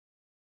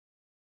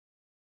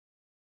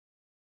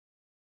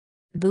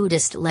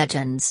Buddhist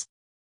Legends.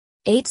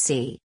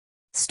 8c.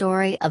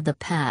 Story of the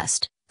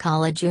Past,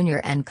 Kāḷa Jr.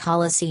 and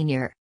Kāḷa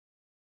Sr.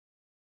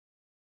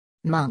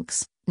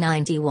 Monks,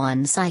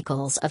 91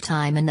 cycles of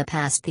time in the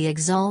past the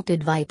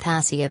exalted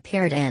Vipassy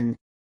appeared in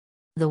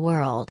the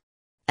world.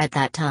 At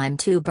that time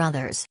 2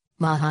 brothers,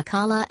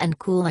 Mahakāla and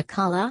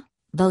Kāḻa,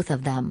 both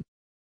of them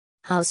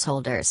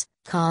householders,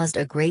 caused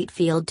a great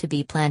field to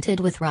be planted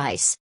with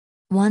rice.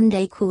 One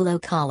day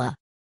Kāḻa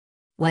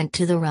went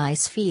to the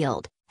rice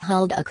field,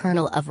 held a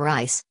kernel of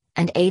rice,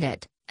 and ate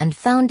it, and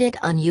found it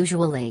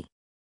unusually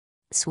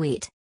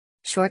sweet.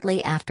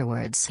 Shortly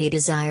afterwards he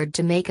desired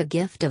to make a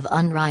gift of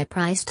unripe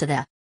rice to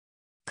the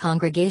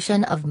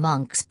congregation of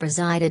monks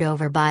presided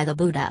over by the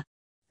Buddha.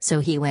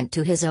 So he went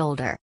to his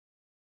older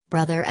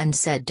brother and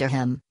said to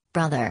him,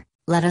 "Brother,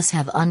 let us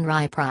have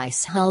unripe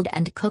rice held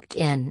and cooked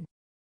in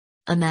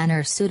a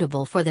manner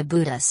suitable for the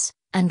Buddhas,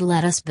 and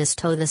let us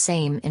bestow the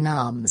same in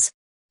alms."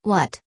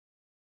 "What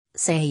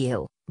say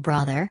you,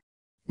 brother?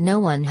 No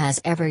one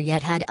has ever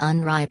yet had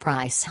unripe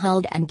rice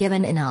held and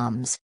given in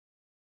alms.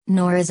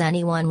 Nor is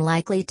anyone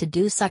likely to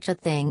do such a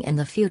thing in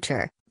the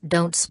future.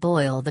 Don't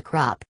spoil the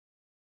crop."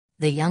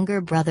 The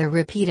younger brother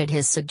repeated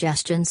his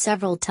suggestion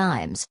several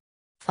times.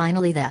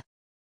 Finally the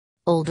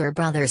older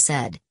brother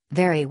said,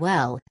 "Very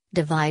well,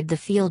 divide the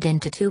field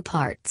into 2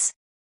 parts.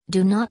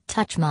 Do not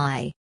touch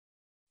my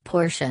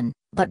portion,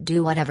 but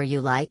do whatever you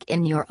like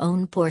in your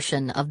own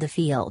portion of the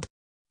field."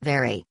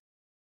 "Very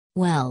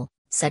well,"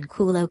 said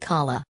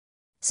Kāḻa.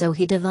 So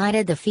he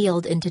divided the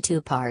field into 2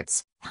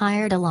 parts,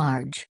 hired a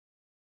large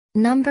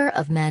number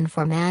of men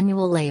for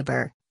manual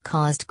labor,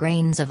 caused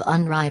grains of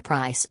unripe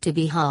rice to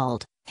be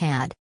hulled,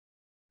 had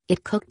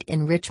it cooked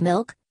in rich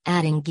milk,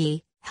 adding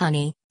ghee,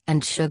 honey,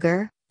 and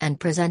sugar, and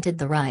presented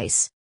the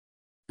rice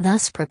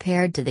thus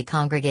prepared to the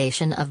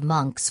congregation of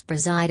monks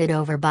presided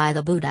over by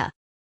the Buddha,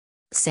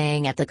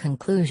 saying at the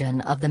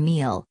conclusion of the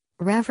meal,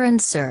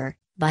 "Reverend Sir,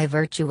 by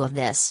virtue of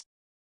this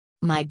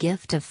my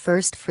gift of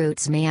first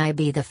fruits may I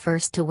be the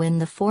first to win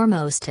the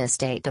foremost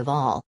estate of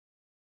all,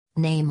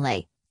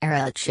 namely,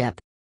 eradicate."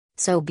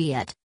 "So be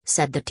it,"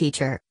 said the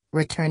teacher,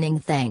 returning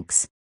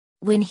thanks.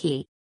 When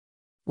he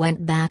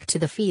went back to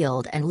the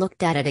field and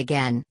looked at it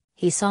again,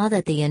 he saw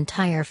that the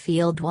entire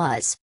field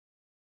was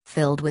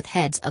filled with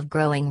heads of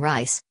growing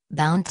rice,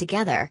 bound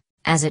together,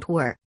 as it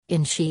were,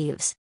 in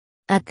sheaves.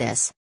 At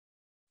this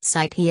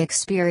sight he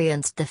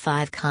experienced the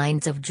 5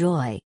 kinds of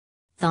joy.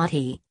 Thought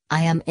he,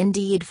 "I am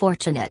indeed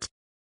fortunate."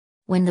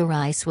 When the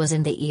rice was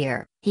in the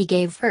ear, he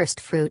gave first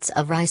fruits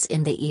of rice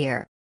in the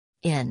ear.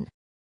 In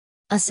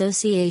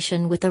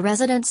association with the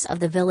residents of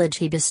the village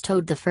he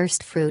bestowed the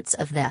first fruits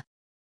of the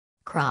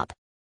crop.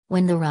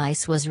 When the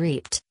rice was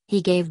reaped,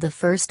 he gave the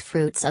first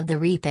fruits of the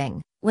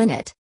reaping. When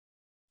it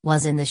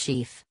was in the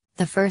sheaf,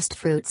 the first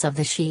fruits of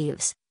the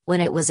sheaves.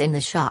 When it was in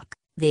the shock,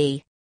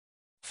 the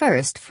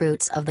first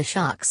fruits of the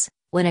shocks.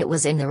 When it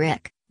was in the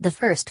rick, the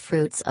first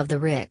fruits of the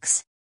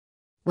ricks.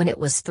 When it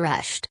was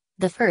threshed,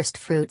 the first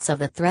fruits of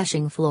the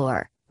threshing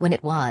floor. When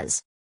it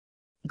was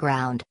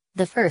ground,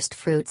 the first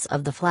fruits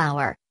of the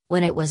flour.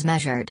 When it was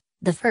measured,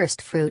 the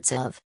first fruits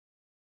of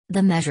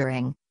the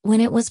measuring. When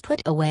it was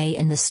put away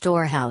in the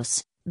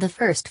storehouse, the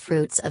first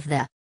fruits of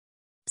the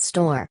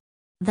store.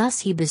 Thus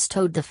he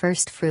bestowed the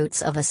first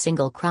fruits of a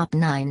single crop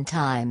 9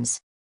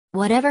 times.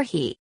 Whatever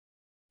he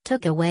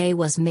took away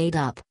was made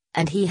up,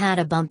 and he had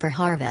a bumper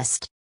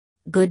harvest.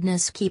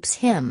 Goodness keeps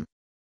him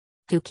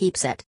who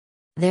keeps it.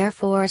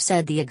 Therefore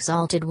said the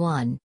Exalted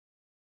One,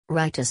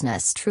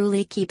 righteousness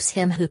truly keeps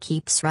him who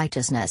keeps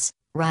righteousness.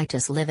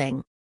 Righteous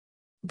living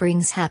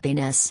brings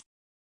happiness.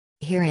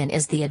 Herein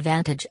is the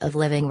advantage of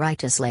living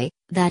righteously,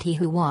 that he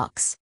who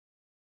walks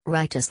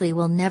righteously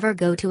will never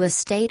go to a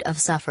state of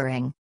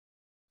suffering.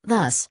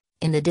 Thus,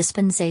 in the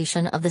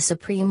dispensation of the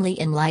supremely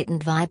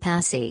enlightened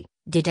Vipassy,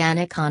 did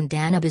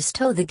Anakondanna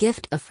bestow the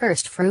gift of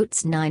first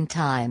fruits 9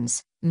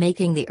 times,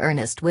 making the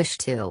earnest wish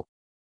to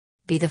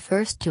be the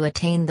first to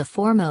attain the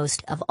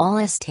foremost of all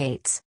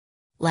estates.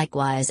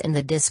 Likewise in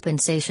the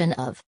dispensation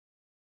of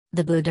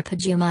the Buddha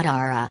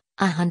Pajumadara,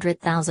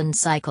 100,000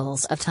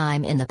 cycles of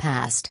time in the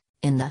past,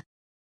 in the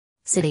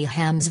city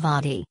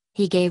Hamsvati,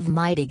 he gave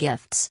mighty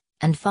gifts,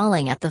 and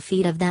falling at the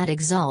feet of that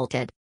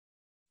exalted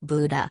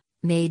Buddha,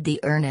 made the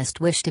earnest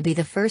wish to be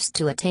the first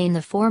to attain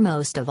the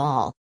foremost of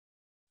all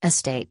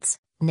estates,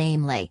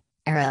 namely,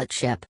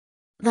 eradicate.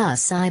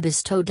 Thus I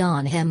bestowed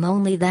on him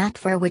only that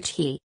for which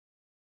he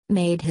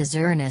made his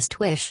earnest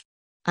wish.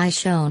 I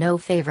show no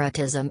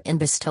favoritism in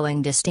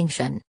bestowing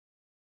distinction.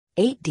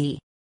 8d.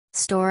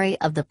 Story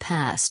of the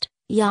Past,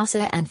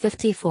 Yasa and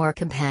 54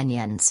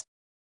 Companions.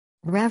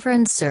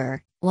 Reverend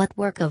Sir, what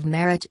work of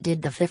merit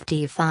did the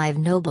 55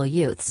 noble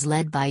youths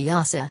led by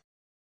Yasa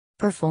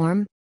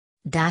perform?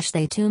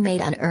 They too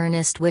made an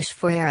earnest wish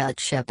for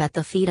eradicate at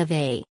the feet of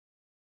a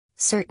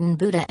certain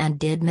Buddha and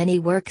did many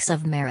works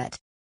of merit.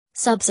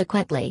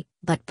 Subsequently,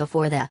 but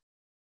before the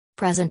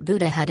present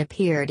Buddha had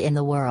appeared in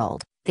the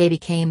world, they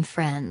became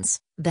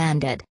friends,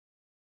 banded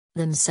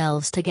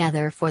themselves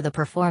together for the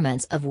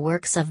performance of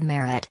works of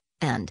merit,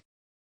 and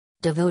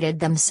devoted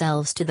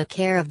themselves to the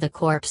care of the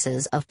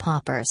corpses of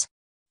paupers.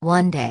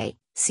 One day,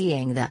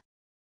 seeing the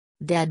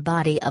dead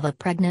body of a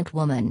pregnant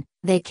woman,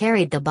 they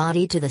carried the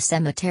body to the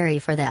cemetery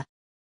for the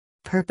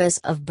purpose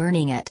of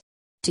burning it.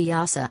 To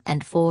Yasa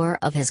and 4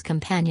 of his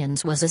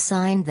companions was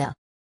assigned the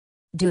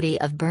duty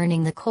of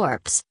burning the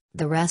corpse,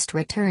 the rest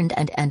returned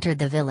and entered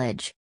the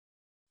village.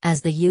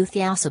 As the youth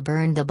Yasa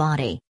burned the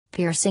body,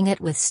 piercing it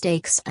with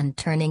stakes and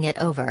turning it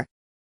over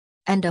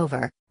and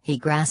over, he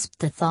grasped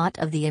the thought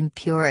of the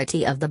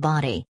impurity of the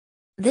body.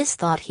 This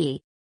thought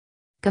he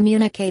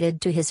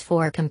communicated to his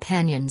 4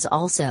 companions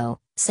also,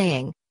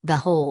 saying,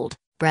 "Behold,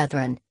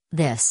 brethren,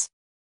 this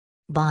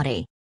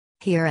body.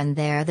 Here and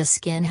there the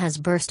skin has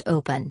burst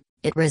open,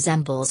 it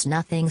resembles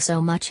nothing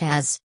so much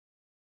as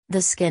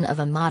the skin of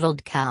a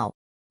mottled cow.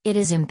 It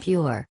is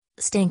impure,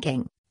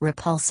 stinking,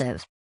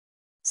 repulsive."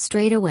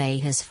 Straightway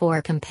his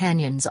 4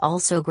 companions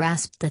also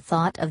grasped the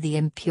thought of the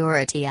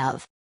impurity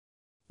of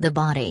the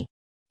body.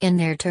 In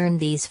their turn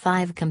these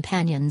 5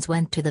 companions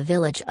went to the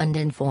village and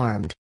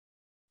informed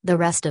the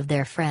rest of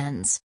their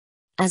friends.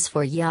 As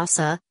for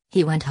Yasa,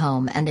 he went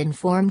home and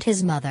informed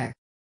his mother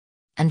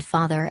and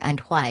father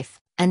and wife,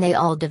 and they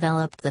all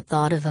developed the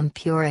thought of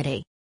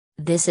impurity.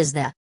 This is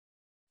the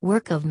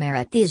work of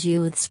merit these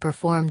youths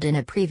performed in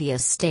a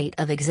previous state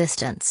of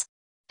existence.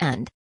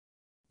 And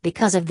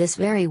because of this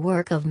very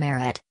work of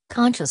merit,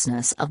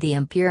 consciousness of the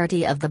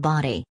impurity of the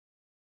body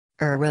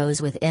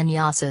arose within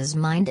Yasa's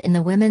mind in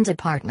the women's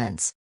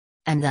apartments.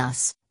 And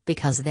thus,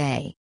 because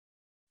they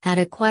had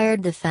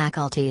acquired the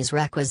faculties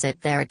requisite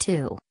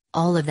thereto,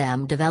 all of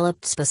them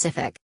developed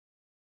specific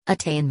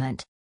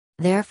attainment.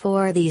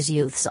 Therefore these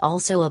youths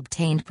also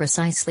obtained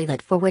precisely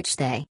that for which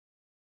they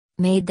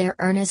made their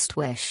earnest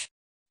wish.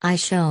 I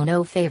show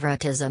no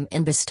favoritism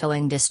in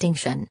bestowing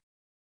distinction.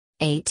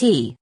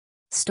 80.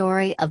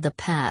 Story of the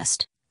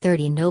past,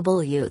 30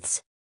 noble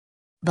youths.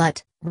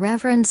 But,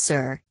 Reverend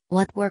Sir,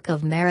 what work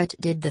of merit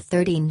did the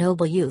 30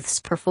 noble youths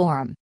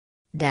perform?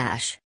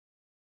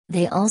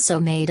 They also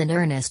made an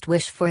earnest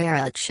wish for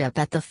eradicate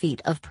at the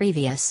feet of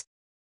previous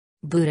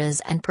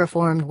Buddhas and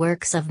performed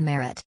works of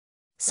merit.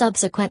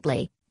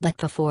 Subsequently, but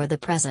before the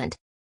present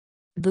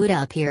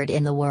Buddha appeared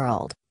in the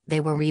world, they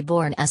were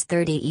reborn as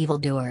 30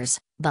 evildoers,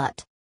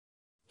 but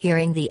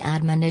hearing the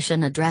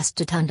admonition addressed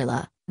to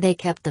Tundala, they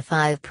kept the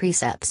 5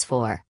 precepts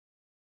for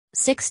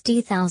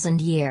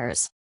 60,000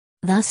 years.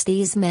 Thus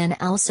these men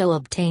also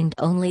obtained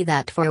only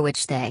that for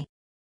which they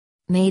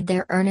made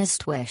their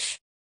earnest wish.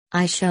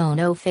 I show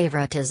no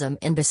favoritism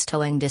in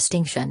bestowing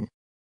distinction.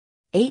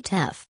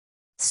 8f.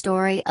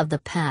 Story of the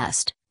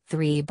past,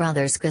 3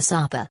 brothers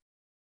Kassapa.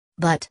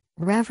 But,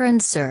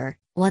 Reverend Sir,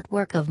 what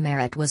work of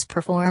merit was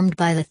performed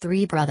by the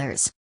 3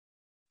 brothers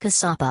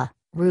Kassapa,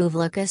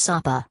 Ruvla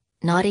Kassapa,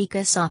 Nadi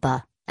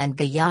Kassapa, and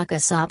Gaya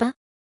Kassapa?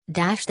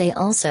 They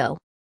also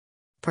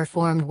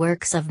performed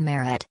works of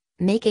merit,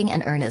 making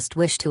an earnest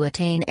wish to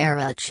attain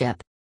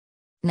eradicate.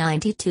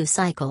 92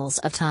 cycles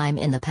of time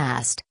in the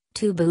past,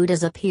 2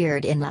 Buddhas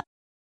appeared in the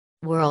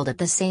world at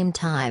the same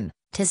time,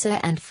 Tissa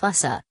and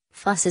Phussa.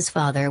 Phussa's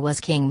father was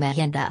King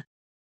Mahinda.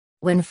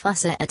 When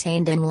Phussa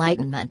attained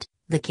enlightenment,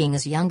 the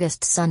king's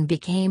youngest son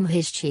became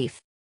his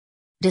chief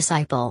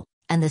disciple,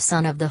 and the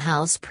son of the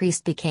house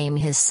priest became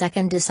his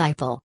second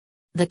disciple.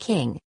 The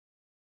king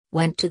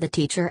went to the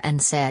teacher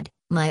and said,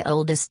 "My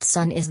oldest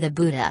son is the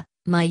Buddha,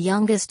 my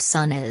youngest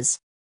son is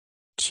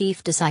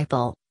chief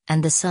disciple,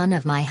 and the son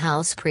of my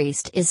house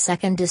priest is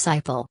second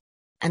disciple."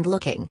 And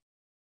looking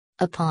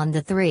upon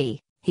the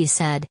 3, he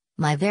said,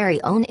 "My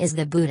very own is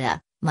the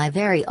Buddha, my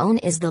very own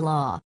is the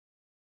law,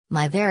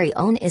 my very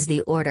own is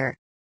the order."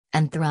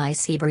 And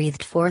thrice he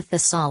breathed forth the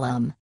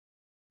solemn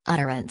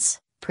utterance,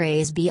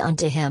 "Praise be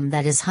unto him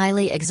that is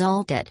highly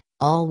exalted,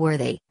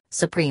 all-worthy,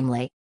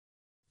 supremely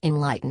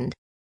enlightened."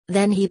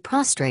 Then he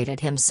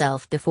prostrated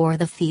himself before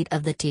the feet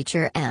of the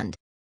teacher and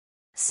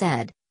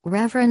said,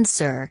 "Reverend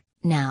Sir,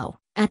 now,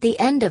 at the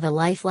end of a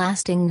life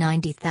lasting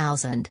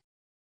 90,000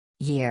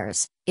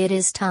 years, it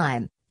is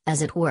time,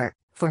 as it were,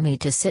 for me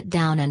to sit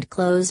down and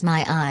close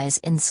my eyes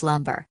in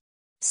slumber.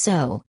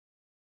 So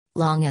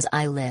long as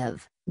I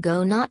live,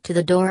 go not to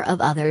the door of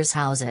others'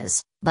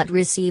 houses, but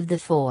receive the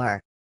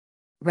 4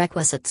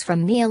 requisites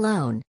from me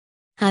alone."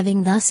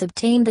 Having thus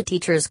obtained the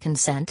teacher's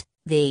consent,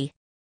 the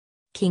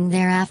king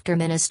thereafter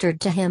ministered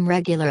to him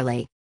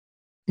regularly.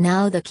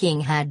 Now the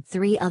king had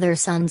 3 other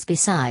sons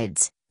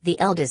besides, the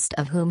eldest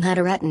of whom had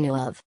a retinue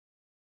of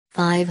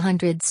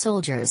 500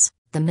 soldiers,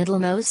 the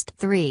middlemost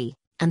 3,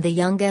 and the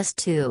youngest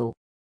 2.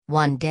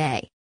 One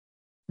day,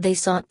 they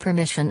sought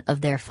permission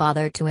of their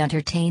father to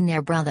entertain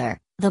their brother,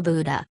 the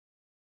Buddha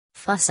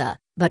Phussa,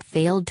 but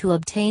failed to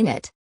obtain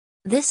it.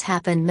 This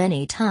happened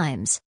many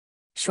times.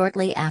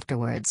 Shortly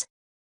afterwards,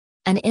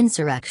 an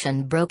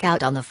insurrection broke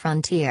out on the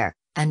frontier,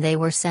 and they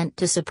were sent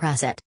to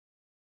suppress it.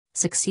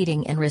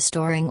 Succeeding in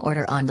restoring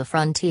order on the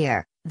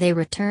frontier, they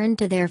returned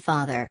to their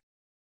father.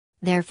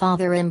 Their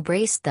father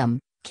embraced them,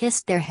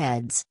 kissed their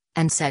heads,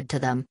 and said to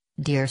them,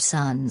 "Dear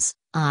sons,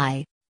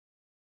 I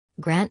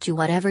grant you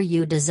whatever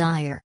you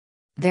desire."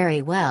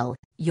 "Very well,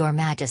 your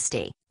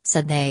majesty,"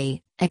 said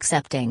they,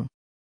 accepting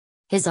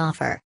his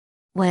offer.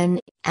 When,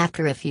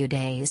 after a few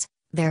days,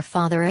 their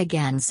father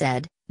again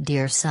said,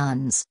 "Dear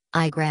sons,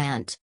 I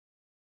grant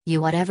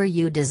you whatever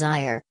you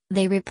desire,"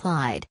 they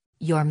replied,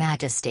 "Your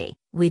Majesty,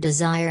 we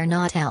desire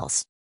naught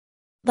else,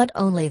 but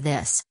only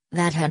this,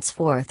 that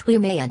henceforth we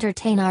may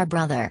entertain our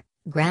brother.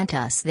 Grant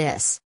us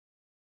this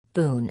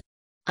boon."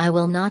 "I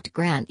will not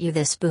grant you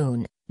this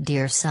boon,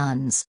 dear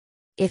sons.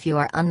 If you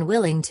are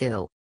unwilling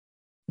to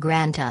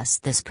grant us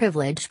this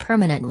privilege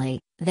permanently,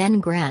 then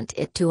grant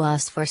it to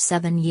us for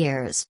 7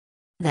 years."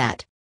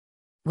 "That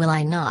will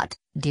I not,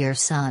 dear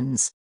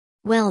sons."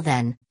 "Well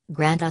then,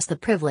 grant us the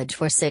privilege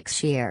for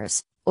 6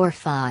 years, or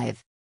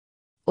 5,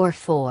 or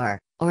 4,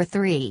 or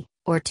 3,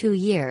 or 2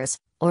 years,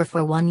 or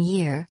for 1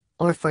 year,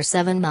 or for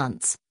 7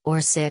 months,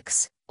 or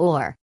 6,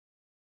 or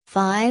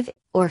 5,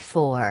 or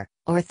 4,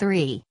 or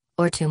 3,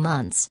 or 2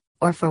 months,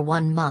 or for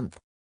 1 month."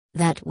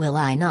 "That will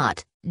I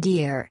not,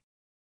 dear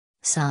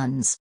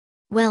sons."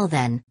 "Well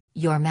then,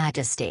 Your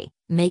Majesty,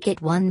 make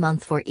it 1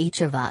 month for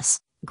each of us.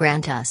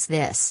 Grant us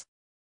this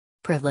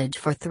privilege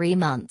for 3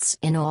 months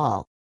in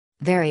all."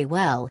 "Very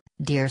well,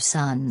 dear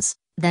sons,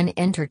 then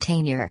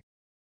entertain your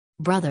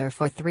brother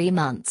for 3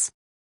 months."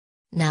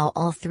 Now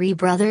all 3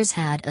 brothers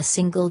had a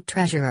single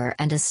treasurer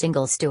and a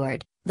single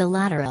steward, the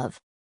latter of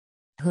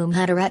whom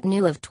had a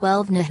retinue of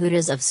 12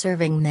 nahutas of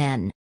serving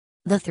men.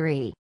 The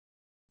 3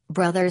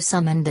 brothers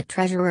summoned the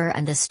treasurer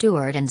and the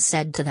steward and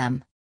said to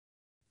them,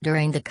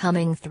 "During the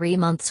coming 3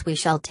 months we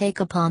shall take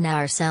upon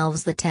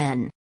ourselves the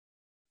 10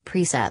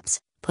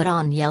 precepts, put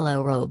on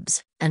yellow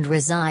robes, and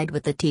reside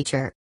with the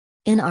teacher.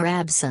 In our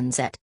absence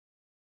it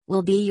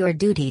will be your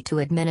duty to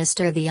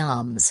administer the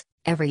alms.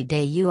 Every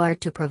day you are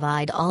to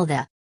provide all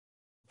the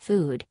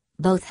food,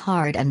 both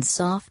hard and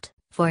soft,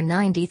 for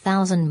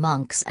 90,000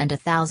 monks and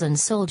 1,000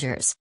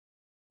 soldiers.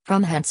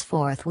 From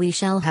henceforth we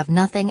shall have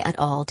nothing at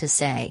all to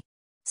say."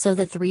 So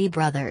the 3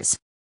 brothers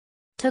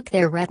took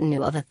their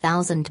retinue of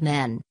 1,000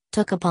 men,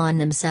 took upon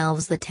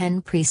themselves the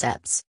 10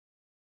 precepts,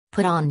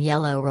 put on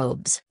yellow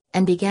robes,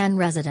 and began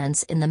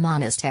residence in the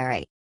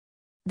monastery.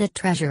 The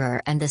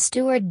treasurer and the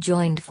steward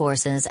joined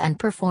forces and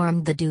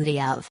performed the duty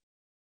of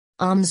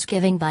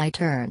almsgiving by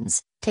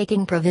turns,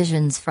 taking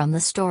provisions from the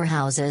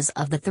storehouses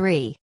of the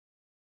 3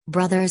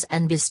 brothers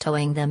and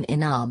bestowing them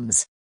in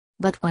alms.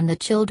 But when the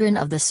children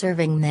of the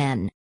serving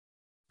men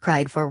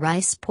cried for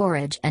rice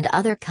porridge and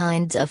other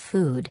kinds of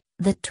food,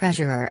 the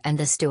treasurer and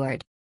the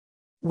steward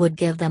would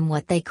give them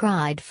what they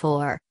cried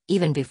for,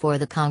 even before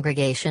the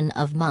congregation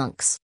of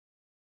monks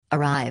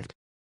arrived.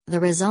 The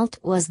result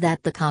was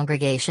that the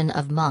congregation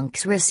of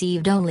monks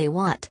received only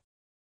what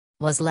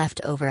was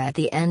left over at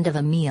the end of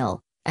a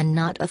meal, and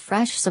not a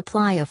fresh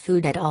supply of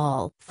food at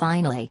all.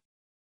 Finally,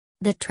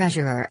 the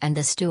treasurer and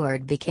the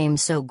steward became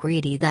so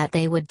greedy that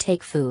they would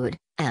take food,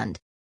 and,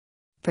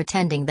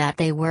 pretending that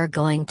they were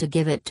going to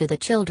give it to the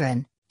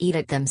children, eat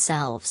it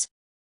themselves.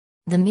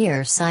 The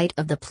mere sight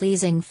of the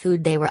pleasing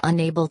food they were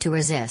unable to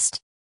resist.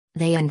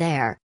 They and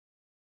their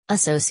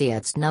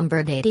associates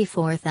numbered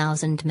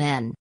 84,000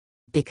 men.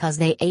 Because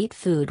they ate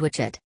food which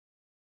it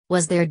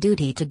was their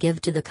duty to give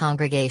to the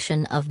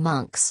congregation of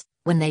monks,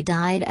 when they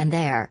died and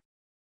their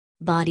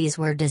bodies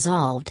were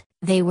dissolved,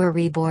 they were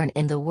reborn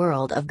in the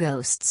world of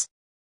ghosts.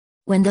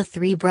 When the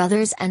 3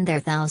 brothers and their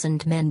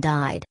 1,000 men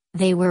died,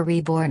 they were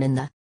reborn in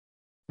the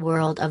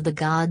world of the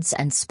gods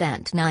and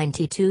spent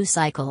 92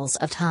 cycles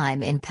of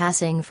time in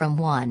passing from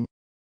one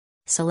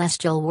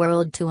celestial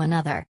world to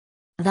another.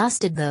 Thus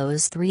did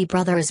those 3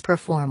 brothers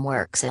perform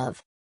works of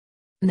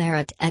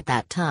merit at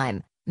that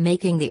time,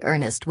 making the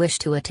earnest wish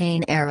to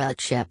attain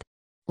eradicate.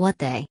 What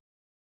they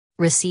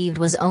received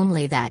was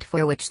only that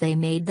for which they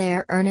made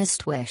their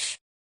earnest wish.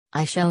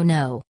 I show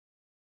no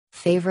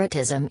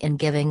favoritism in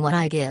giving what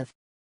I give.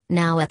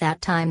 Now at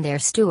that time their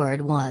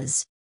steward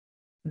was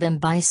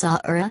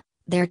Bimbisara,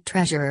 their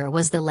treasurer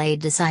was the lay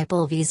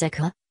disciple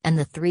Visakha, and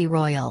the 3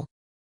 royal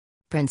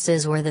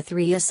princes were the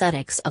 3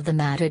 ascetics of the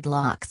matted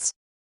locks.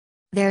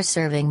 Their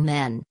serving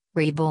men,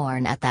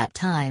 reborn at that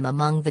time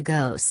among the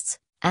ghosts,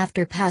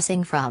 after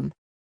passing from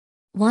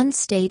one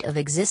state of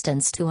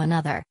existence to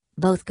another,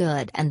 both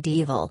good and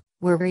evil,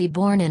 were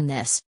reborn in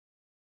this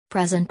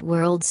present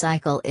world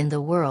cycle in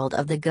the world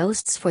of the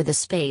ghosts for the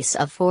space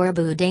of 4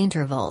 Buddha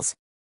intervals.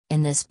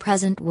 In this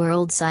present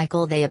world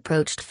cycle they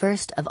approached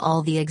first of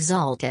all the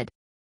exalted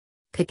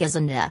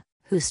Kakasanda,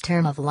 whose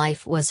term of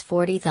life was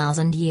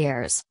 40,000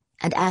 years,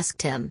 and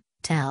asked him,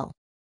 "Tell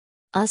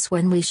us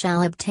when we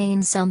shall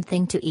obtain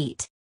something to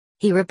eat."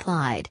 He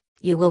replied,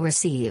 "You will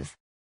receive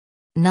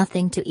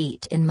nothing to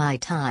eat in my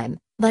time,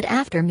 but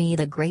after me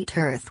the great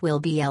earth will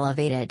be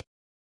elevated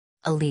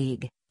a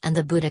league, and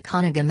the Buddha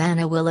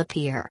Kanagamana will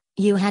appear.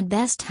 You had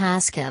best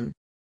ask him."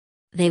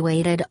 They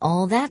waited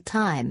all that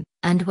time,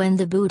 and when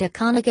the Buddha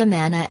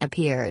Kanagamana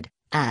appeared,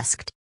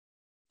 asked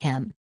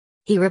him.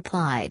 He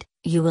replied,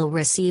 "You will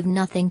receive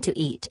nothing to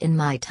eat in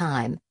my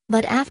time,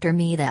 but after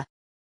me the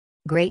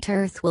great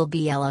earth will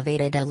be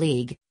elevated a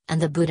league,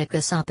 and the Buddha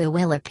Kassapa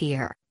will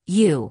appear.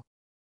 You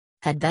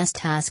had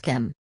best ask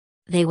him."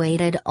 They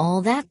waited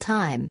all that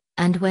time,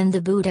 and when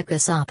the Buddha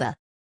Kassapa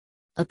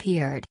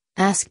appeared,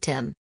 asked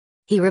him.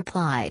 He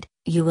replied,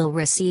 "You will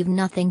receive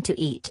nothing to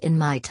eat in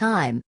my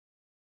time.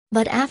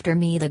 But after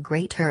me the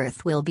great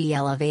earth will be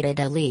elevated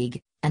a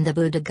league, and the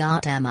Buddha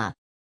Gautama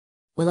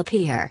will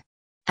appear.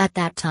 At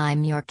that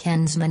time your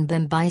kinsman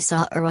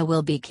Bimbisara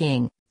will be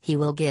king, he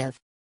will give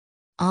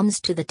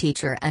alms to the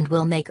teacher and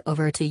will make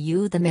over to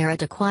you the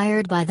merit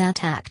acquired by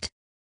that act.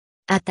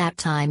 At that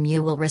time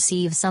you will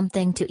receive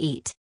something to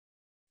eat."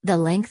 The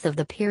length of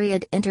the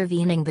period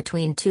intervening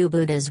between two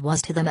Buddhas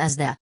was to them as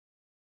the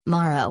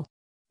morrow.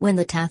 When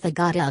the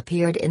Tathagata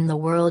appeared in the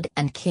world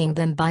and King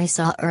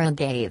Bimbisara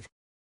gave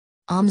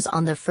alms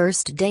on the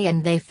first day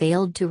and they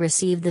failed to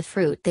receive the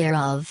fruit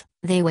thereof,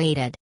 they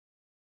waited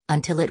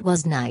until it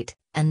was night,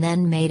 and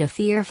then made a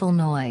fearful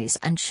noise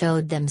and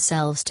showed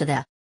themselves to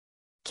the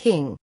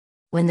king.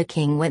 When the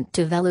king went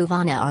to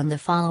Veluvana on the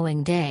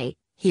following day,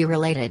 he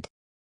related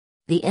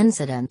the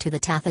incident to the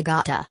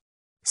Tathagata.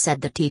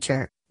 Said the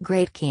teacher,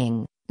 "Great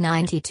king,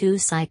 92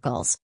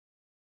 cycles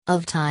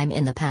of time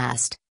in the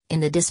past, in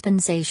the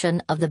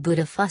dispensation of the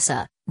Buddha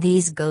Fussa,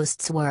 these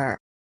ghosts were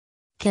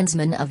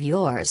kinsmen of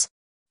yours.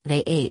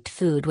 They ate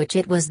food which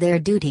it was their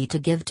duty to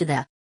give to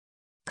the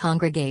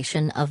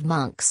congregation of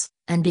monks,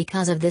 and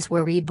because of this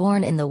were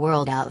reborn in the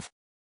world of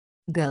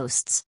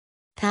ghosts.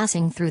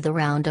 Passing through the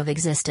round of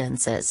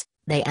existences,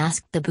 they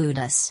asked the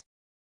Buddhas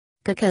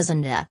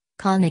Kakazanda,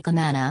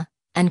 Kanikamana,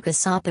 and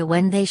Kasapa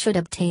when they should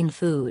obtain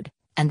food,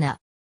 and the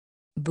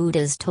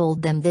Buddhas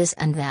told them this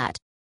and that.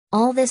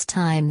 All this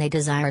time they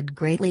desired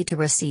greatly to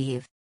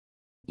receive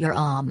your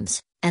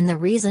alms, and the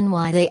reason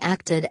why they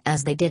acted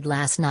as they did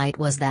last night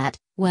was that,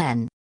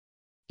 when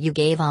you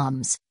gave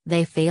alms,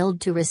 they failed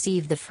to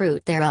receive the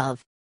fruit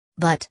thereof.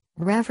 But,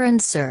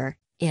 Reverend Sir,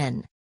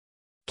 in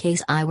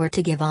case I were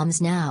to give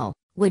alms now,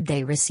 would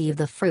they receive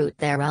the fruit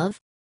thereof?"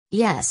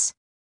 "Yes."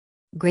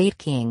 "Great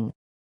king."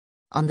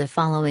 On the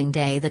following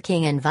day the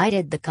king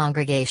invited the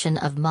congregation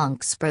of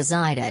monks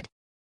presided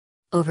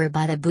over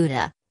by the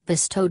Buddha,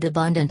 bestowed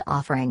abundant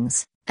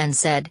offerings, and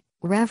said,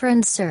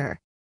 "Reverend Sir,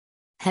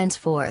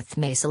 henceforth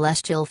may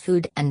celestial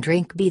food and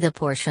drink be the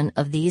portion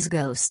of these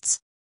ghosts."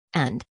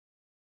 And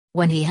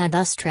when he had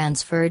thus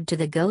transferred to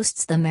the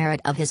ghosts the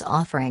merit of his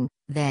offering,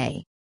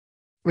 they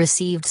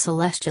received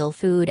celestial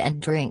food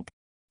and drink.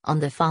 On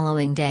the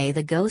following day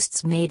the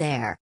ghosts made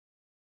their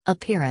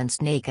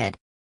appearance naked.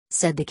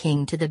 Said the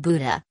king to the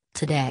Buddha,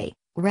 "Today,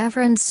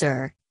 Reverend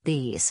Sir,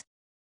 these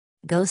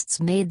ghosts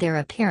made their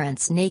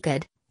appearance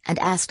naked," and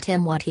asked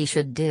him what he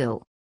should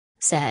do.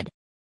 Said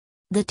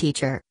the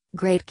teacher,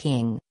 "Great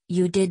king,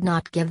 you did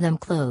not give them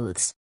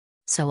clothes."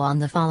 So on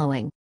the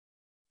following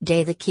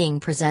day the king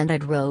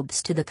presented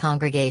robes to the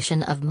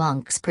congregation of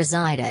monks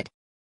presided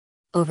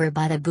over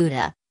by the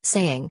Buddha,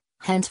 saying,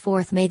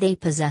 "Henceforth may they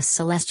possess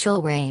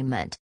celestial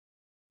raiment."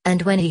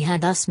 And when he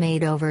had thus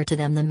made over to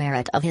them the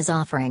merit of his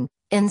offering,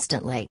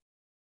 instantly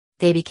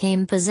they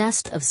became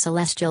possessed of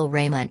celestial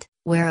raiment,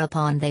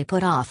 whereupon they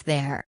put off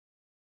their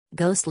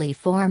ghostly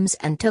forms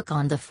and took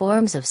on the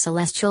forms of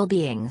celestial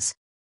beings.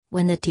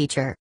 When the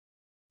teacher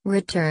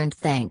returned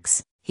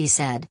thanks, he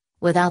said,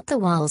 "Without the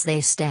walls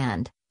they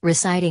stand,"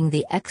 reciting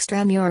the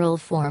extramural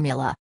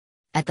formula.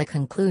 At the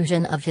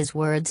conclusion of his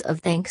words of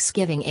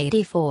thanksgiving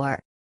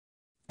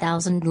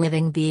 84,000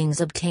 living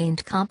beings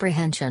obtained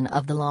comprehension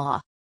of the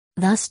law.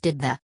 Thus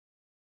did the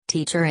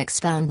teacher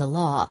expound the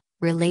law,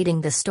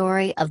 relating the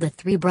story of the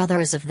three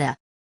brothers of the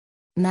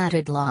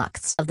matted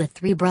locks of the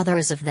three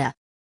brothers of the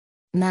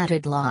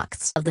matted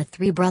locks of the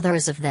three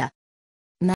brothers of the